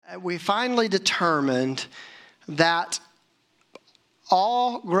We finally determined that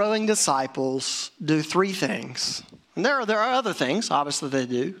all growing disciples do three things. And there are other things, obviously they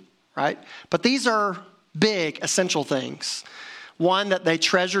do, right? But these are big, essential things. One, that they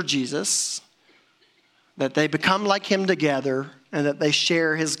treasure Jesus, that they become like him together, and that they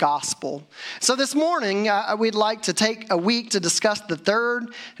share his gospel. So this morning, we'd like to take a week to discuss the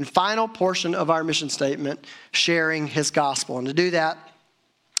third and final portion of our mission statement, sharing his gospel. And to do that,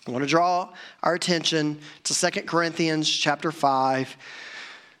 I want to draw our attention to 2 Corinthians chapter 5.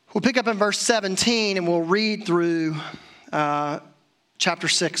 We'll pick up in verse 17 and we'll read through chapter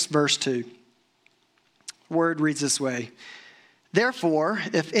 6, verse 2. The word reads this way. Therefore,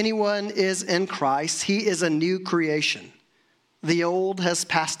 if anyone is in Christ, he is a new creation. The old has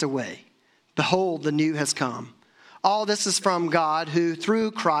passed away. Behold, the new has come. All this is from God, who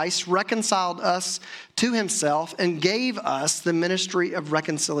through Christ reconciled us to himself and gave us the ministry of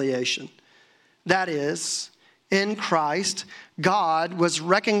reconciliation. That is, in Christ, God was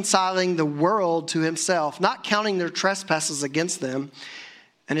reconciling the world to himself, not counting their trespasses against them,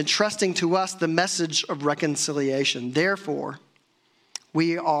 and entrusting to us the message of reconciliation. Therefore,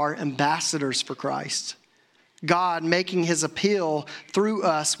 we are ambassadors for Christ. God making his appeal through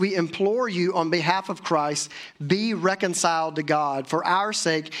us, we implore you on behalf of Christ, be reconciled to God. For our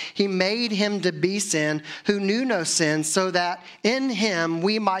sake, he made him to be sin who knew no sin, so that in him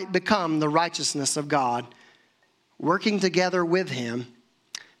we might become the righteousness of God. Working together with him,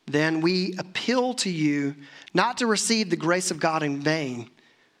 then we appeal to you not to receive the grace of God in vain.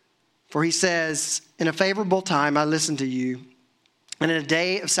 For he says, in a favorable time I listened to you, and in a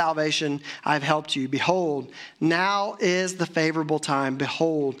day of salvation, I have helped you. Behold, now is the favorable time.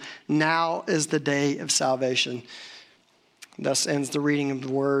 Behold, now is the day of salvation. Thus ends the reading of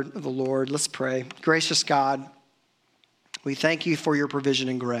the word of the Lord. Let's pray. Gracious God, we thank you for your provision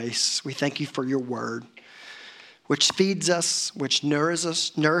and grace. We thank you for your word, which feeds us, which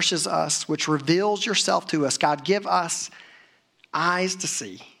nourishes us, which reveals yourself to us. God, give us eyes to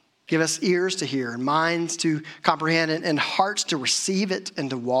see. Give us ears to hear, and minds to comprehend it, and hearts to receive it and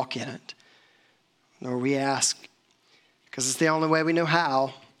to walk in it. Lord, we ask, because it's the only way we know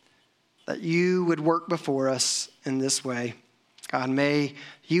how, that you would work before us in this way. God, may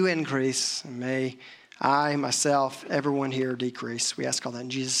you increase, and may I, myself, everyone here decrease. We ask all that in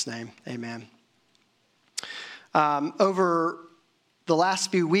Jesus' name. Amen. Over the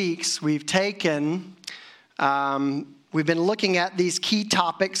last few weeks, we've been looking at these key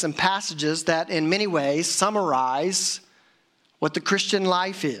topics and passages that in many ways summarize what the Christian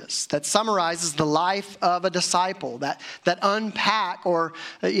life is, that summarizes the life of a disciple, that unpack our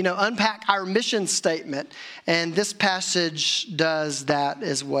mission statement. And this passage does that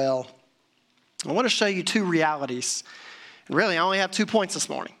as well. I want to show you two realities. And really, I only have 2 points this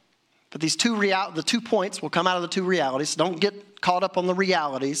morning. But the 2 points will come out of the two realities. Don't get caught up on the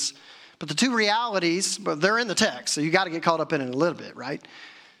realities. But the two realities, they're in the text, so you got to get caught up in it a little bit, right?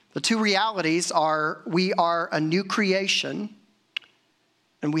 The two realities are we are a new creation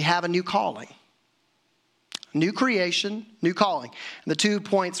and we have a new calling. New creation, new calling. And the 2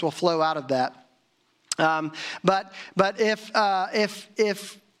 points will flow out of that. But if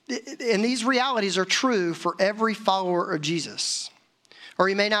and these realities are true for every follower of Jesus, or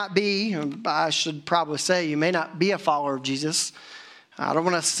you may not be, I should probably say, you may not be a follower of Jesus. I don't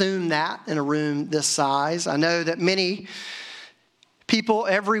want to assume that in a room this size. I know that many people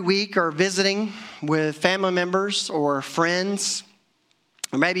every week are visiting with family members or friends,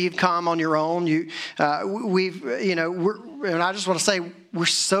 or maybe you've come on your own. And I just want to say we're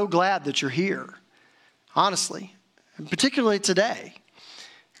so glad that you're here, honestly, and particularly today.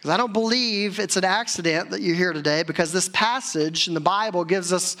 Because I don't believe it's an accident that you're here today, because this passage in the Bible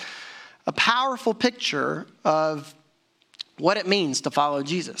gives us a powerful picture of what it means to follow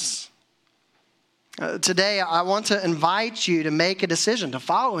Jesus. Today, I want to invite you to make a decision to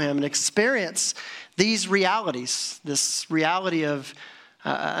follow him and experience these realities, this reality of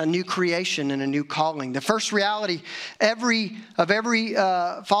a new creation and a new calling. The first reality of every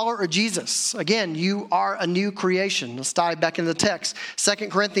follower of Jesus, again, you are a new creation. Let's dive back into the text.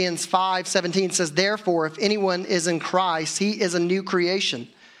 2 Corinthians 5:17 says, therefore, if anyone is in Christ, he is a new creation.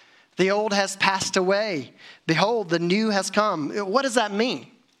 The old has passed away. Behold, the new has come. What does that mean?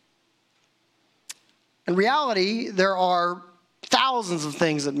 In reality, there are thousands of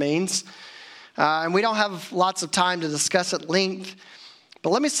things it means. And we don't have lots of time to discuss at length. But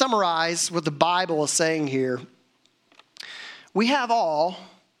let me summarize what the Bible is saying here. We have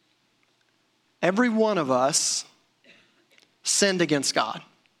every one of us, sinned against God.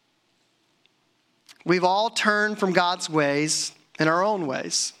 We've all turned from God's ways in our own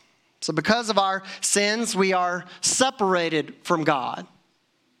ways. So because of our sins, we are separated from God.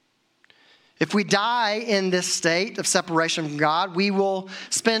 If we die in this state of separation from God, we will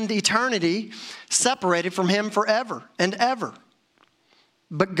spend eternity separated from Him forever and ever.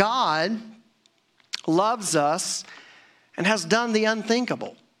 But God loves us and has done the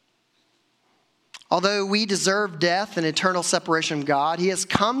unthinkable. Although we deserve death and eternal separation from God, He has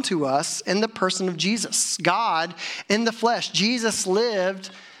come to us in the person of Jesus. God in the flesh. Jesus lived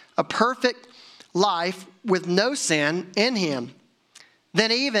a perfect life with no sin in Him.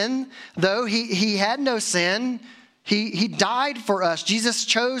 Then even though he had no sin, he died for us. Jesus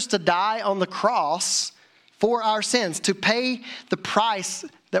chose to die on the cross for our sins, to pay the price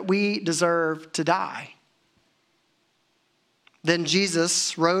that we deserve to die. Then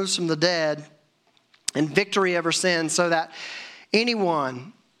Jesus rose from the dead in victory over sin so that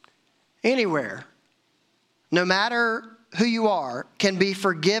anyone, anywhere, no matter who you are, can be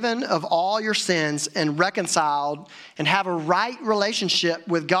forgiven of all your sins and reconciled and have a right relationship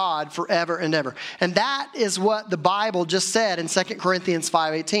with God forever and ever. And that is what the Bible just said in 2 Corinthians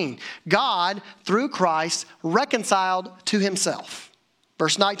 5:18. God, through Christ, reconciled to Himself.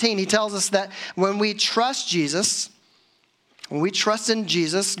 Verse 19, he tells us that when we trust Jesus, when we trust in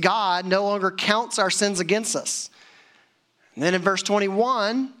Jesus, God no longer counts our sins against us. And then in verse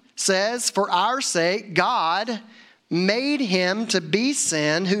 21 says, for our sake, God made Him to be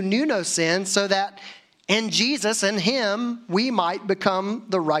sin who knew no sin, so that in Jesus and Him we might become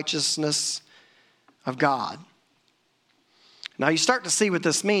the righteousness of God. Now you start to see what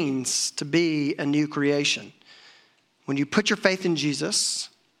this means to be a new creation. When you put your faith in Jesus,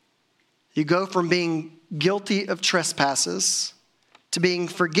 you go from being guilty of trespasses to being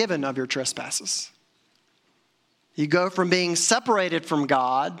forgiven of your trespasses. You go from being separated from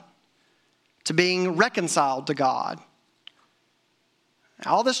God to being reconciled to God.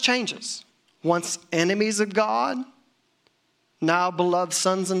 All this changes. Once enemies of God, now beloved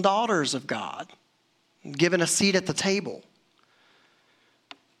sons and daughters of God, given a seat at the table.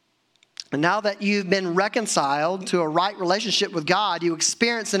 And now that you've been reconciled to a right relationship with God, you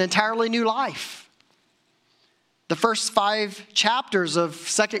experience an entirely new life. The first 5 chapters of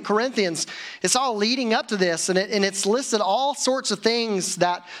 2 Corinthians, it's all leading up to this, and it's listed all sorts of things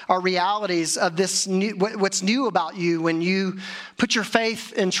that are realities of this new, what's new about you when you put your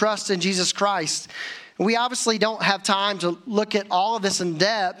faith and trust in Jesus Christ. We obviously don't have time to look at all of this in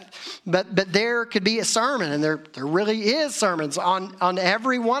depth, but there could be a sermon, and there really is sermons on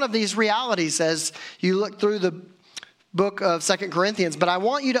every one of these realities as you look through the book of 2 Corinthians. But I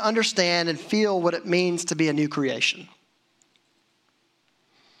want you to understand and feel what it means to be a new creation.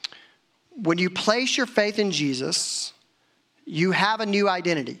 When you place your faith in Jesus, you have a new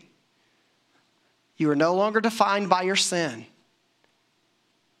identity. You are no longer defined by your sin.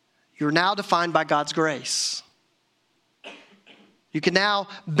 You are now defined by God's grace. You can now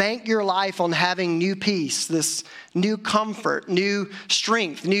bank your life on having new peace, this new comfort, new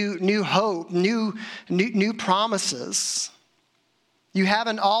strength, new hope, new promises. You have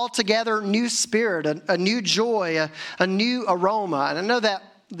an altogether new spirit, a new joy, a new aroma. And I know that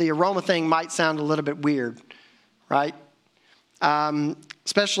the aroma thing might sound a little bit weird, right?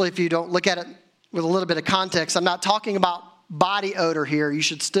 Especially if you don't look at it with a little bit of context. I'm not talking about body odor here. You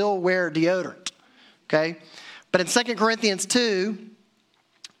should still wear deodorant, okay? But in 2 Corinthians 2,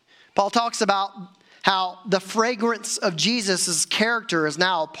 Paul talks about how the fragrance of Jesus' character is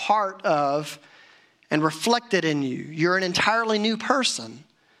now a part of and reflected in you. You're an entirely new person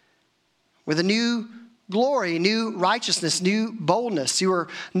with a new glory, new righteousness, new boldness. You are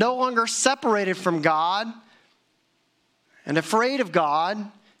no longer separated from God and afraid of God.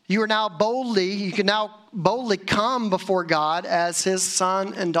 You can now boldly come before God as His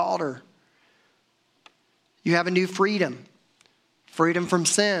son and daughter. You have a new freedom. Freedom from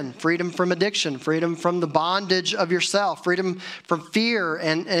sin, freedom from addiction, freedom from the bondage of yourself, freedom from fear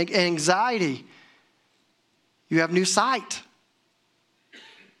and anxiety. You have new sight.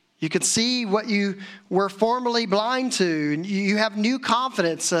 You can see what you were formerly blind to. You have new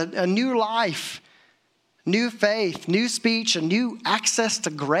confidence, a new life, new faith, new speech, a new access to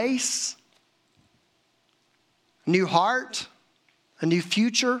grace, a new heart, a new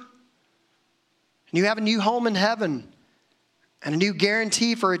future. And you have a new home in heaven and a new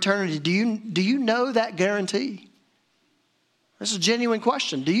guarantee for eternity. Do you know that guarantee? This is a genuine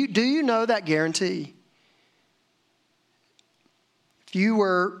question. Do you know that guarantee? If you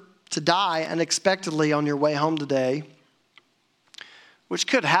were to die unexpectedly on your way home today, which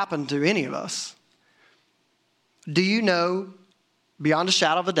could happen to any of us, do you know beyond a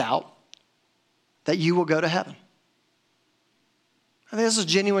shadow of a doubt that you will go to heaven? I think this is a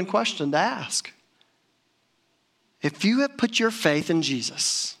genuine question to ask. If you have put your faith in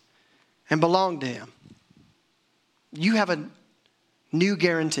Jesus and belong to him, you have a new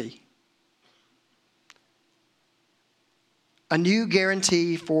guarantee. A new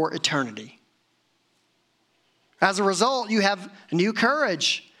guarantee for eternity. As a result, you have a new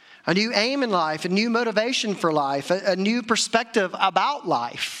courage, a new aim in life, a new motivation for life, a new perspective about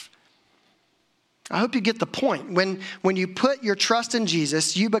life. I hope you get the point. When you put your trust in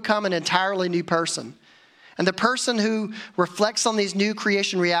Jesus, you become an entirely new person. And the person who reflects on these new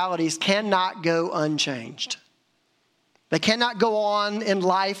creation realities cannot go unchanged. They cannot go on in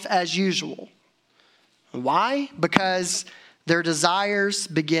life as usual. Why? Because their desires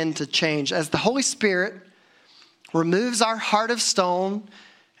begin to change. As the Holy Spirit removes our heart of stone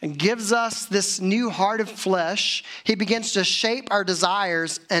and gives us this new heart of flesh, he begins to shape our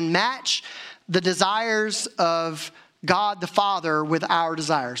desires and match the desires of God the Father with our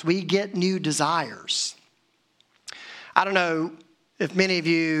desires. We get new desires. I don't know if many of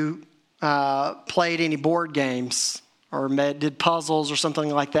you played any board games or did puzzles or something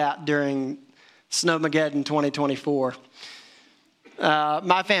like that during Snowmageddon 2024.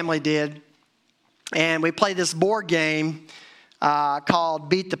 My family did. And we played this board game called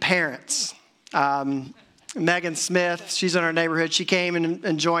Beat the Parents. Megan Smith, she's in our neighborhood. She came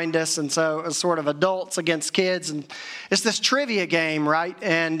and joined us. And so it was sort of adults against kids. And it's this trivia game, right?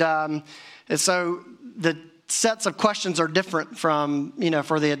 And so the sets of questions are different from,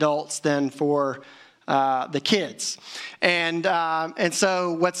 for the adults than for the kids. And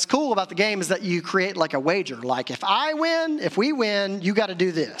so what's cool about the game is that you create like a wager. Like if we win, you got to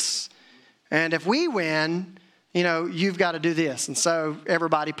do this. And if we win, you've got to do this. And so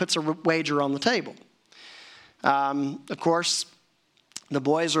everybody puts a wager on the table. Of course, the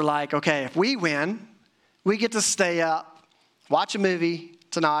boys are like, okay, if we win, we get to stay up, watch a movie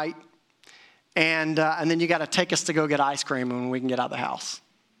tonight, and then you got to take us to go get ice cream when we can get out of the house.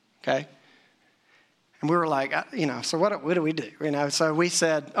 Okay? And we were like, so what do we do? So we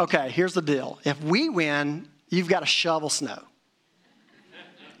said, okay, here's the deal. If we win, you've got to shovel snow.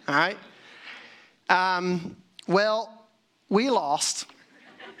 All right? Well, we lost.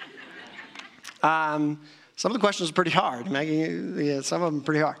 Some of the questions are pretty hard. Maggie, some of them are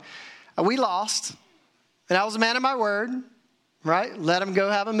pretty hard. We lost, and I was a man of my word, right? Let them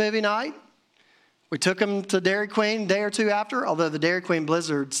go have a movie night. We took them to Dairy Queen a day or two after, although the Dairy Queen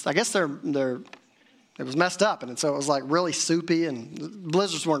blizzards, I guess it was messed up, and so it was like really soupy, and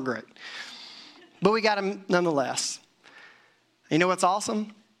blizzards weren't great. But we got them nonetheless. You know what's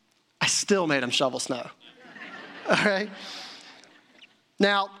awesome? I still made them shovel snow. All right?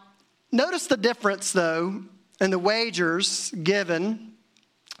 Now, notice the difference, though, in the wagers given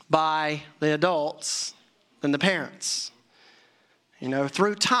by the adults and the parents.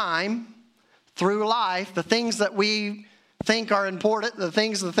 Through time, through life, the things that we think are important, the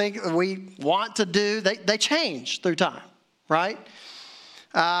things that we want to do, they change through time, right?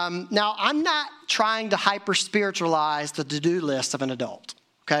 Now, I'm not trying to hyper-spiritualize the to-do list of an adult,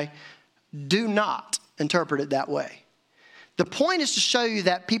 okay? Do not interpret it that way. The point is to show you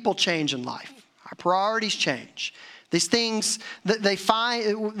that people change in life. Our priorities change. These things that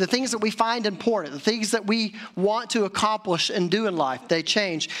the things that we find important, the things that we want to accomplish and do in life, they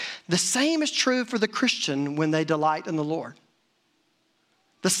change. The same is true for the Christian when they delight in the Lord.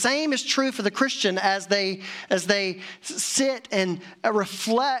 The same is true for the Christian as they sit and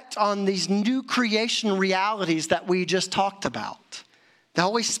reflect on these new creation realities that we just talked about. The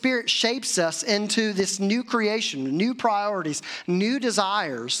Holy Spirit shapes us into this new creation, new priorities, new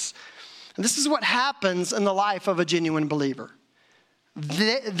desires. And this is what happens in the life of a genuine believer.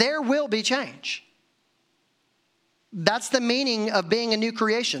 There will be change. That's the meaning of being a new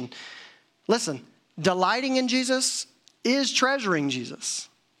creation. Listen, delighting in Jesus is treasuring Jesus.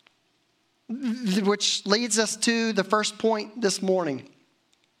 Which leads us to the first point this morning.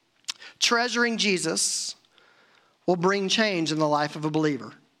 Treasuring Jesus will bring change in the life of a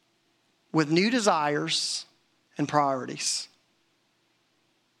believer with new desires and priorities.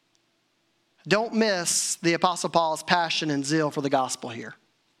 Don't miss the Apostle Paul's passion and zeal for the gospel here.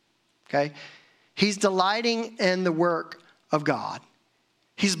 Okay? He's delighting in the work of God.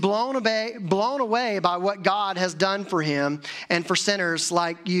 He's blown away by what God has done for him and for sinners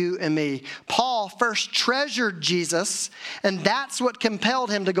like you and me. Paul first treasured Jesus, and that's what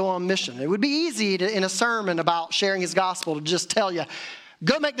compelled him to go on mission. It would be easy in a sermon about sharing his gospel to just tell you,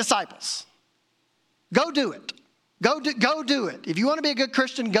 go make disciples. Go do it. Go do it. If you want to be a good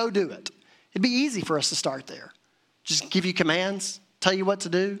Christian, go do it. It'd be easy for us to start there. Just give you commands, tell you what to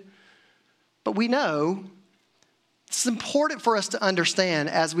do. But we know It's important for us to understand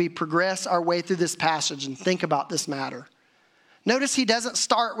as we progress our way through this passage and think about this matter. Notice he doesn't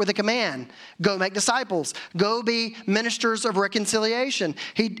start with a command. Go make disciples. Go be ministers of reconciliation.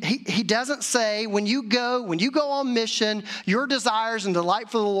 He doesn't say when you go on mission, your desires and delight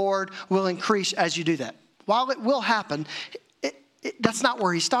for the Lord will increase as you do that. While it will happen, that's not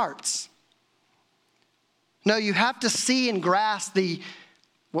where he starts. No, you have to see and grasp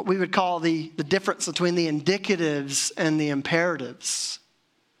what we would call the difference between the indicatives and the imperatives.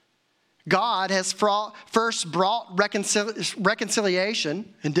 God has first brought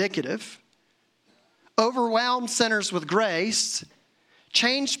reconciliation, indicative, overwhelmed sinners with grace,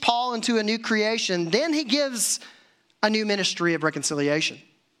 changed Paul into a new creation. Then he gives a new ministry of reconciliation,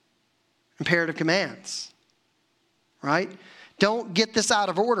 imperative commands, right? Don't get this out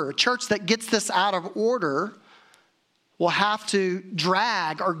of order. A church that gets this out of order will have to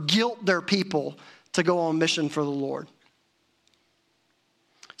drag or guilt their people to go on mission for the Lord.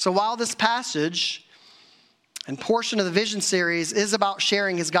 So while this passage and portion of the Vision series is about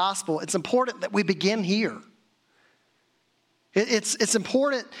sharing his gospel, it's important that we begin here. It's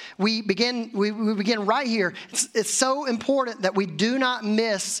important we begin right here. It's so important that we do not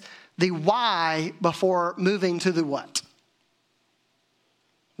miss the why before moving to the what.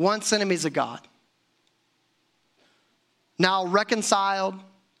 Once enemies of God, now reconciled,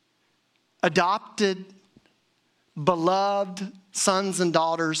 adopted, beloved sons and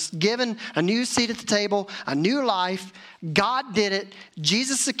daughters, given a new seat at the table, a new life. God did it.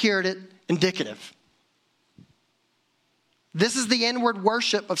 Jesus secured it. Indicative. This is the inward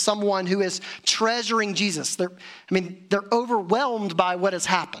worship of someone who is treasuring Jesus. They're overwhelmed by what has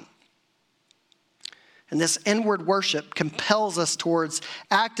happened. And this inward worship compels us towards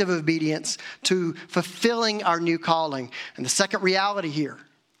active obedience to fulfilling our new calling. And the second reality here,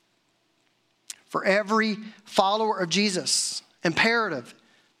 for every follower of Jesus, imperative,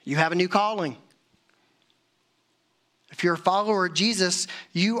 you have a new calling. If you're a follower of Jesus,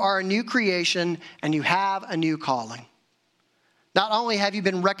 you are a new creation and you have a new calling. Not only have you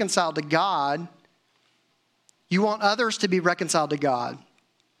been reconciled to God, you want others to be reconciled to God.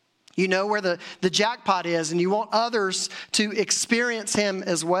 You know where the jackpot is, and you want others to experience him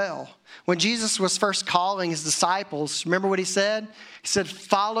as well. When Jesus was first calling his disciples, remember what he said? He said,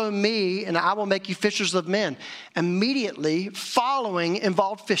 "Follow me, and I will make you fishers of men." Immediately, following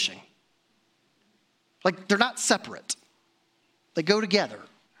involved fishing. Like, they're not separate. They go together.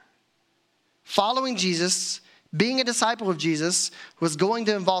 Following Jesus, being a disciple of Jesus, was going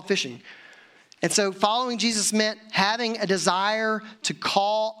to involve fishing. And so following Jesus meant having a desire to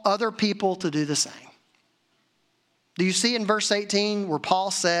call other people to do the same. Do you see in verse 18 where Paul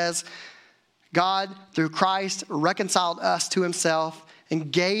says, God, through Christ, reconciled us to himself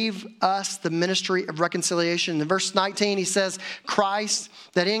and gave us the ministry of reconciliation. In verse 19, he says,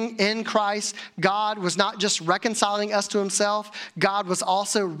 that in Christ, God was not just reconciling us to himself, God was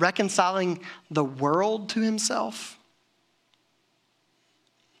also reconciling the world to himself.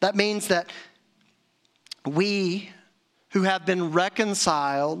 That means that we who have been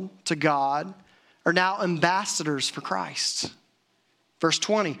reconciled to God are now ambassadors for Christ. Verse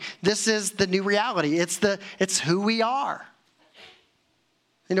 20, this is the new reality. It's who we are.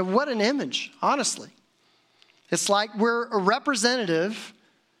 You know, what an image, honestly. It's like we're a representative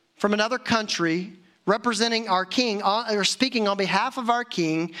from another country representing our king, or speaking on behalf of our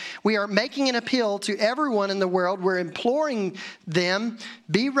king. We are making an appeal to everyone in the world. We're imploring them,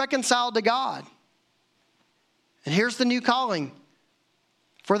 be reconciled to God. And here's the new calling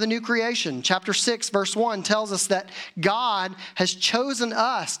for the new creation. Chapter 6, verse 1 tells us that God has chosen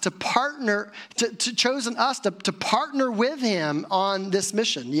us to partner with him on this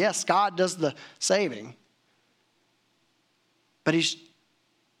mission. Yes, God does the saving. But he's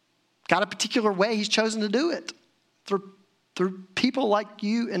got a particular way he's chosen to do it through people like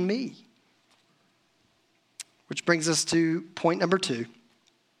you and me. Which brings us to point number 2.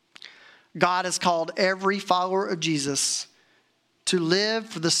 God has called every follower of Jesus to live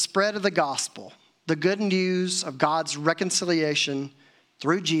for the spread of the gospel, the good news of God's reconciliation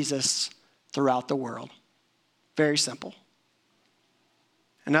through Jesus throughout the world. Very simple.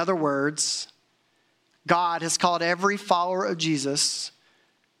 In other words, God has called every follower of Jesus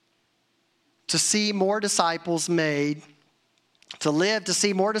to see more disciples made, to live to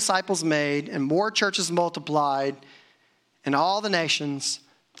see more disciples made and more churches multiplied in all the nations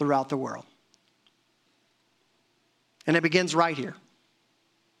throughout the world. And it begins right here,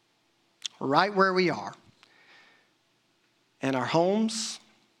 right where we are, in our homes,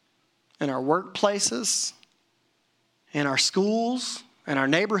 in our workplaces, in our schools, in our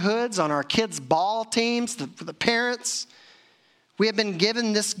neighborhoods, on our kids' ball teams, for the parents. We have been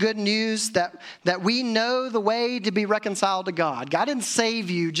given this good news that we know the way to be reconciled to God. God didn't save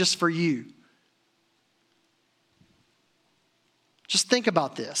you just for you. Just think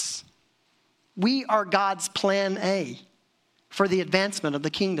about this. We are God's plan A for the advancement of the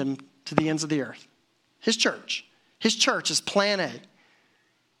kingdom to the ends of the earth. His church. His church is plan A.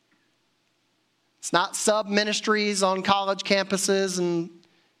 It's not sub-ministries on college campuses, and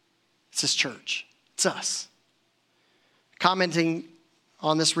it's His church. It's us. Commenting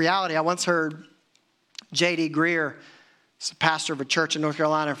on this reality, I once heard J.D. Greear, a pastor of a church in North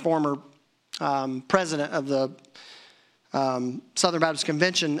Carolina, former president of the Southern Baptist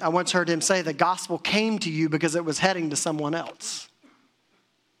Convention. I once heard him say the gospel came to you because it was heading to someone else.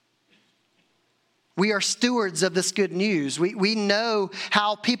 We are stewards of this good news. We know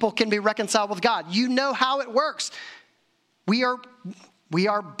how people can be reconciled with God. You know how it works. We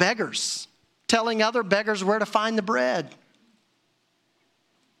are beggars, telling other beggars where to find the bread.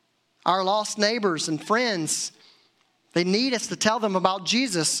 Our lost neighbors and friends, they need us to tell them about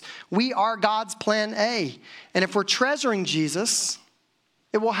Jesus. We are God's plan A. And if we're treasuring Jesus,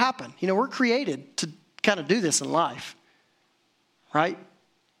 it will happen. You know, we're created to kind of do this in life, right?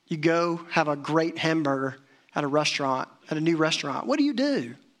 You go have a great hamburger at a new restaurant. What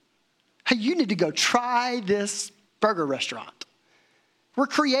do? Hey, you need to go try this burger restaurant. We're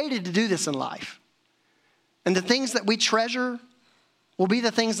created to do this in life. And the things that we treasure will be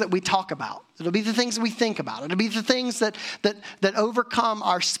the things that we talk about. It'll be the things that we think about. It'll be the things that overcome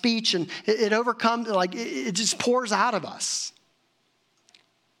our speech, and it overcomes, like, it just pours out of us.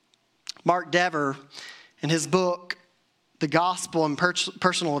 Mark Dever, in his book, The Gospel and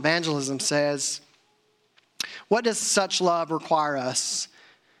Personal Evangelism, says, what does such love require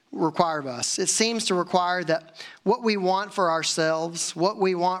of us? It seems to require that what we want for ourselves, what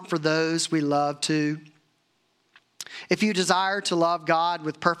we want for those we love too. If you desire to love God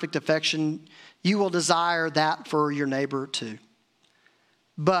with perfect affection, you will desire that for your neighbor too.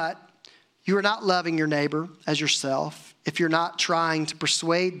 But you are not loving your neighbor as yourself if you're not trying to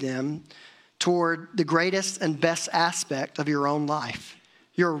persuade them toward the greatest and best aspect of your own life,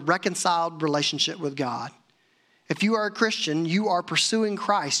 your reconciled relationship with God. If you are a Christian, you are pursuing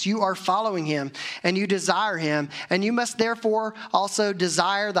Christ, you are following Him, and you desire Him, and you must therefore also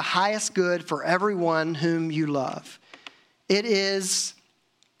desire the highest good for everyone whom you love. It is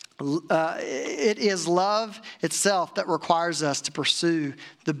love itself that requires us to pursue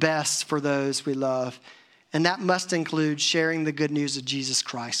the best for those we love, and that must include sharing the good news of Jesus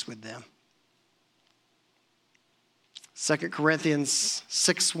Christ with them. 2 Corinthians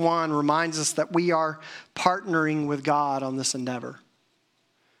 6:1 reminds us that we are partnering with God on this endeavor.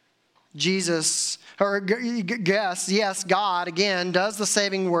 Yes, God, again, does the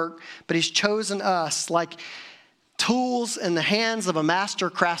saving work, but He's chosen us like tools in the hands of a master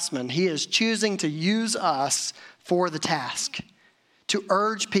craftsman. He is choosing to use us for the task, to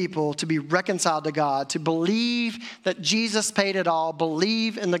urge people to be reconciled to God, to believe that Jesus paid it all,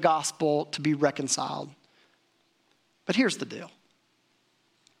 believe in the gospel to be reconciled. But here's the deal.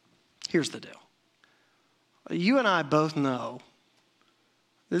 You and I both know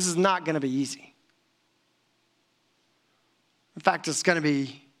this is not going to be easy. In fact, it's going to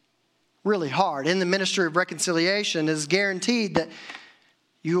be really hard. In the ministry of reconciliation, it is guaranteed that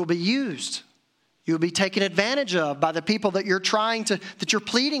you will be used. You will be taken advantage of by the people that you're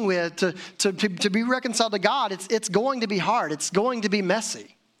pleading with to be reconciled to God. It's going to be hard. It's going to be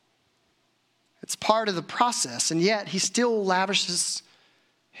messy. It's part of the process, and yet He still lavishes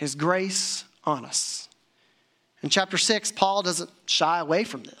His grace on us. In chapter 6, Paul doesn't shy away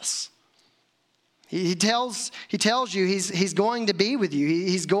from this. He tells you he's going to be with you.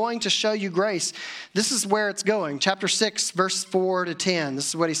 He's going to show you grace. This is where it's going. Chapter 6, verse 4 to 10. This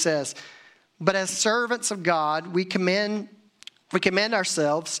is what he says. But as servants of God, we commend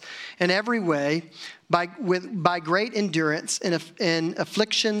ourselves in every way by great endurance in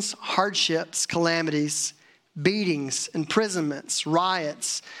afflictions, hardships, calamities, beatings, imprisonments,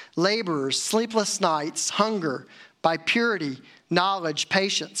 riots, labors, sleepless nights, hunger, by purity, knowledge,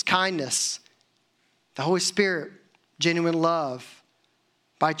 patience, kindness, the Holy Spirit, genuine love,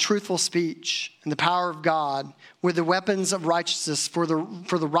 by truthful speech and the power of God, with the weapons of righteousness for the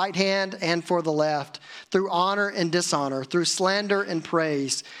right hand and for the left, through honor and dishonor, through slander and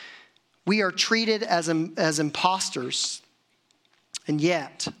praise. We are treated as impostors, and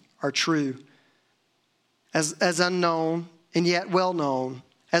yet are true, as unknown and yet well known,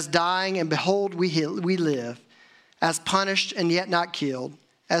 as dying and behold we live, as punished and yet not killed,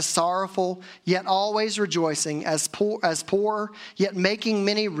 as sorrowful, yet always rejoicing, as poor, yet making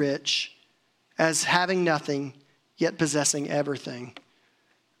many rich, as having nothing, yet possessing everything.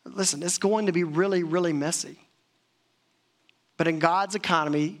 Listen, it's going to be really, really messy. But in God's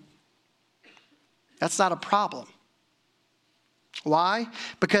economy, that's not a problem. Why?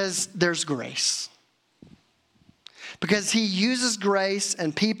 Because there's grace. Because he uses grace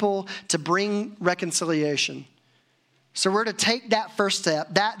and people to bring reconciliation. So we're to take that first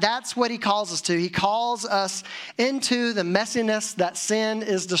step. That's what he calls us to. He calls us into the messiness that sin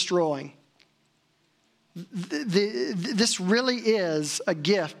is destroying. This really is a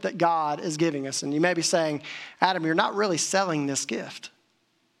gift that God is giving us. And you may be saying, Adam, you're not really selling this gift.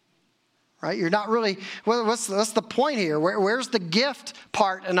 Right? You're not really, what's the point here? Where's the gift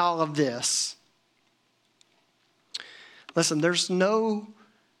part in all of this? Listen, there's no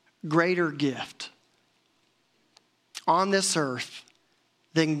greater gift on this earth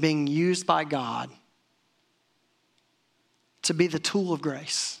than being used by God to be the tool of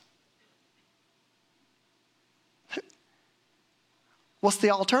grace. What's the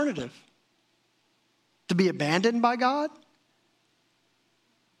alternative? To be abandoned by God?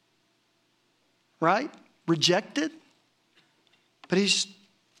 Right? Rejected? But he's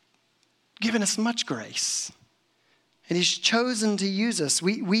given us much grace. And he's chosen to use us.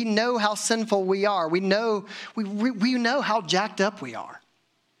 We know how sinful we are. We know how jacked up we are.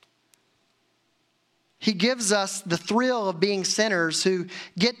 He gives us the thrill of being sinners who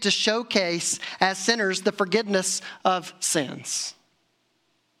get to showcase as sinners the forgiveness of sins.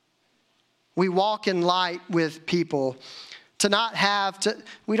 We walk in light with people we don't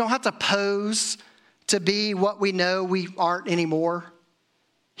have to pose to be what we know we aren't anymore.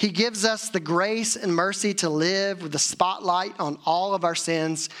 He gives us the grace and mercy to live with the spotlight on all of our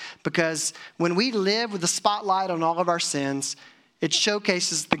sins, because when we live with the spotlight on all of our sins, it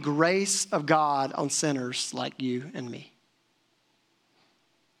showcases the grace of God on sinners like you and me.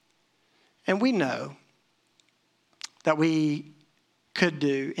 And we know that we could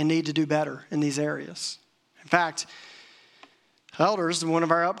do and need to do better in these areas. In fact, elders, in one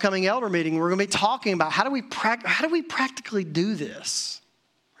of our upcoming elder meetings, we're going to be talking about how do we practically do this?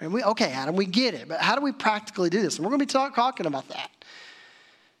 And okay, Adam, we get it, but how do we practically do this? And we're going to be talking about that.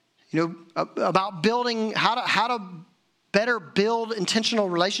 About building, how to better build intentional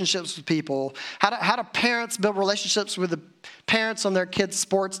relationships with people. How do parents build relationships with the parents on their kids'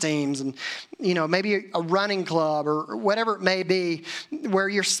 sports teams, and maybe a running club or whatever it may be, where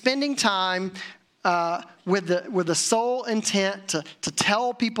you're spending time with the sole intent to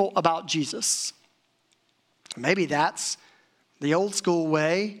tell people about Jesus. Maybe that's the old school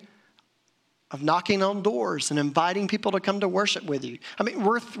way of knocking on doors and inviting people to come to worship with you. I mean,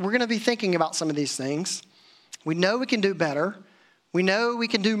 we're going to be thinking about some of these things. We know we can do better. We know we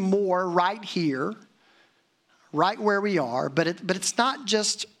can do more right here, right where we are. But it's not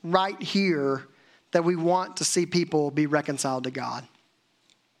just right here that we want to see people be reconciled to God.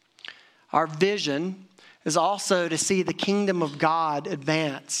 Our vision is also to see the kingdom of God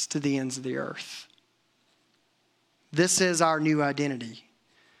advance to the ends of the earth. This is our new identity.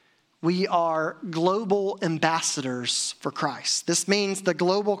 We are global ambassadors for Christ. This means the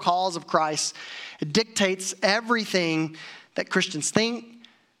global cause of Christ. It dictates everything that Christians think,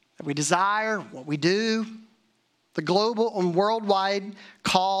 that we desire, what we do. The global and worldwide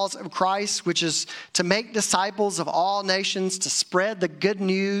cause of Christ, which is to make disciples of all nations, to spread the good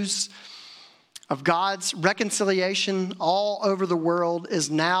news of God's reconciliation all over the world,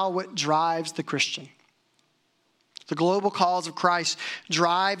 is now what drives the Christian. The global cause of Christ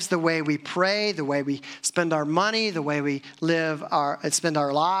drives the way we pray, the way we spend our money, the way we spend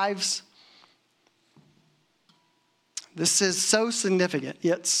our lives. This is so significant,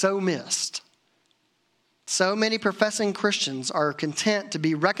 yet so missed. So many professing Christians are content to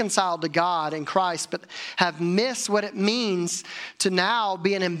be reconciled to God in Christ, but have missed what it means to now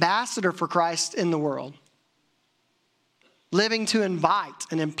be an ambassador for Christ in the world. Living to invite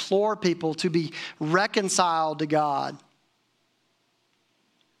and implore people to be reconciled to God.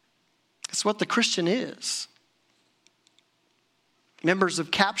 It's what the Christian is. Members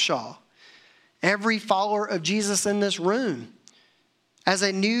of Capshaw, every follower of Jesus in this room, as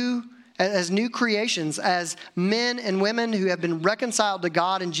new creations, as men and women who have been reconciled to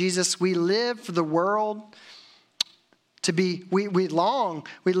God in Jesus, we live for the world to be, we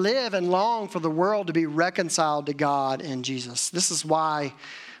live and long for the world to be reconciled to God in Jesus. This is why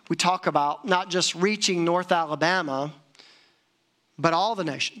we talk about not just reaching North Alabama, but all the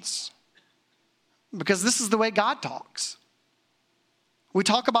nations. Because this is the way God talks. We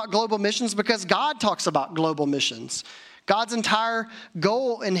talk about global missions because God talks about global missions. God's entire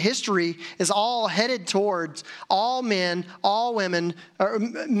goal in history is all headed towards all men, all women, or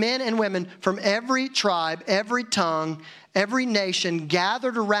men and women from every tribe, every tongue, every nation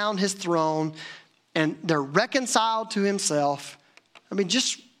gathered around his throne, and they're reconciled to himself. I mean,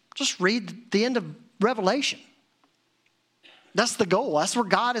 just read the end of Revelation. That's the goal. That's where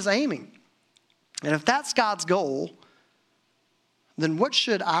God is aiming. And if that's God's goal, then what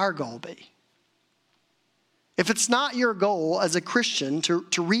should our goal be? If it's not your goal as a Christian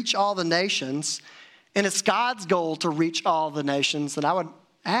to reach all the nations, and it's God's goal to reach all the nations, then I would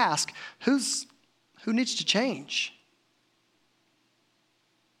ask, who needs to change?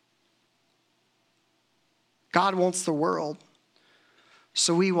 God wants the world,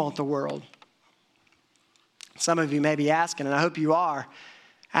 so we want the world. Some of you may be asking, and I hope you are,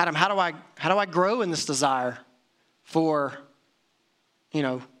 Adam, how do I grow in this desire for,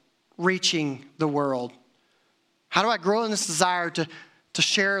 reaching the world? How do I grow in this desire to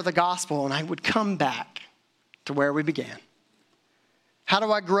share the gospel? And I would come back to where we began. How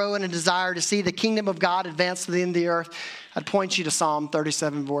do I grow in a desire to see the kingdom of God advance to the end of the earth? I'd point you to Psalm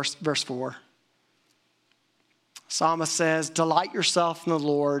 37, verse 4. Psalmist says, delight yourself in the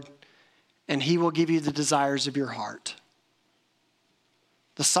Lord, and he will give you the desires of your heart.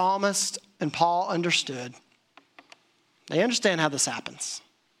 The psalmist and Paul understood. They understand how this happens.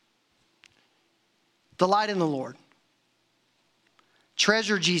 Delight in the Lord.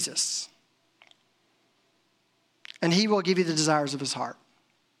 Treasure Jesus. And he will give you the desires of his heart.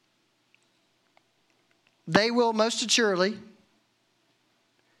 They will most assuredly,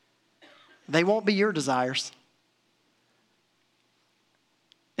 they won't be your desires.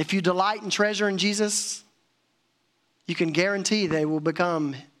 If you delight and treasure in Jesus, you can guarantee they will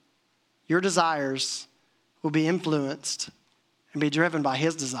become, your desires will be influenced and be driven by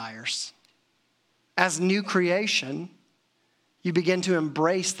his desires. As new creation, you begin to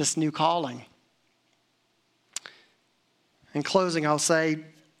embrace this new calling. In closing, I'll say,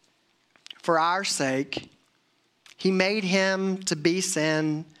 for our sake, he made him to be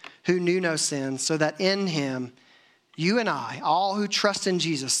sin who knew no sin, so that in him, you and I, all who trust in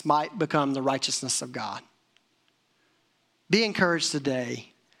Jesus, might become the righteousness of God. Be encouraged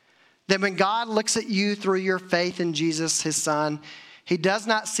today that when God looks at you through your faith in Jesus, his son, he does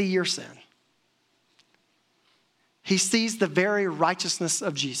not see your sin. He sees the very righteousness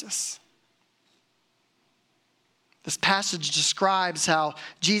of Jesus. This passage describes how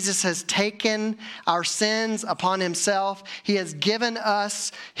Jesus has taken our sins upon himself. He has given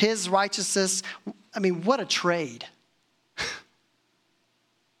us his righteousness. I mean, what a trade.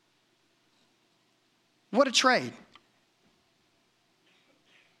 What a trade.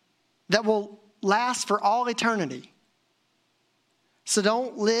 That will last for all eternity. So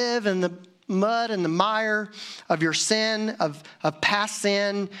don't live in the mud and the mire of your sin, of past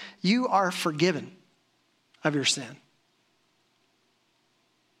sin. You are forgiven of your sin.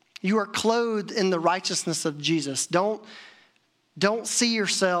 You are clothed in the righteousness of Jesus. Don't see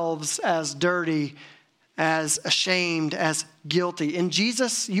yourselves as dirty, as ashamed, as guilty. In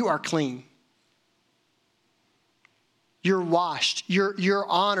Jesus, you are clean. You're washed. You're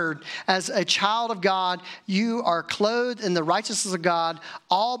honored. As a child of God, you are clothed in the righteousness of God,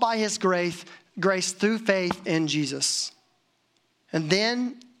 all by his grace through faith in Jesus. And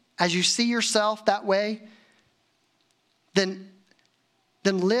then, as you see yourself that way, then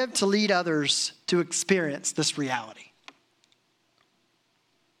live to lead others to experience this reality.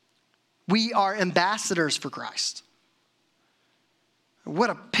 We are ambassadors for Christ. What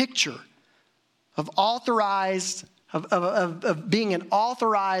a picture of being an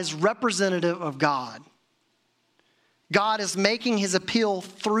authorized representative of God. God is making his appeal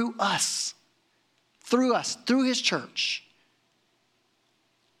through us, through his church.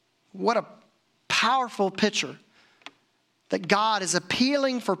 What a powerful picture that God is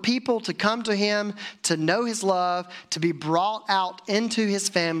appealing for people to come to him, to know his love, to be brought out into his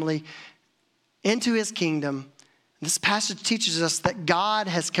family, into his kingdom. This passage teaches us that God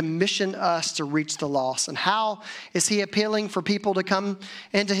has commissioned us to reach the lost. And how is he appealing for people to come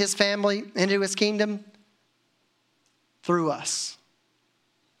into his family, into his kingdom? Through us.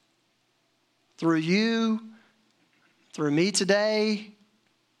 Through you, through me today.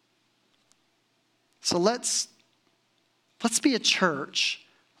 So let's be a church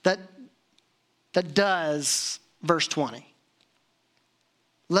that does verse 20.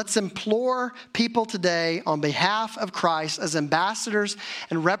 Let's implore people today on behalf of Christ as ambassadors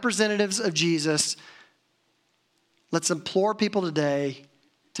and representatives of Jesus. Let's implore people today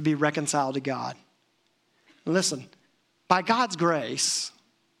to be reconciled to God. And listen, by God's grace,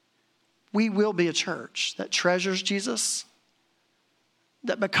 we will be a church that treasures Jesus,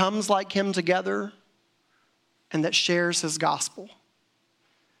 that becomes like him together, and that shares his gospel.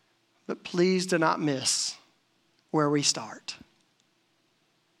 But please do not miss where we start.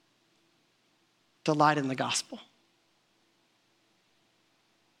 Delight in the gospel.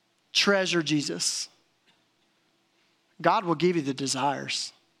 Treasure Jesus. God will give you the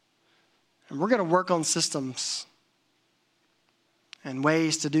desires. And we're going to work on systems and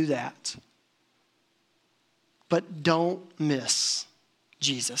ways to do that. But don't miss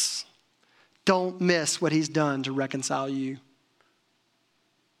Jesus. Don't miss what he's done to reconcile you.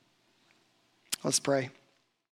 Let's pray.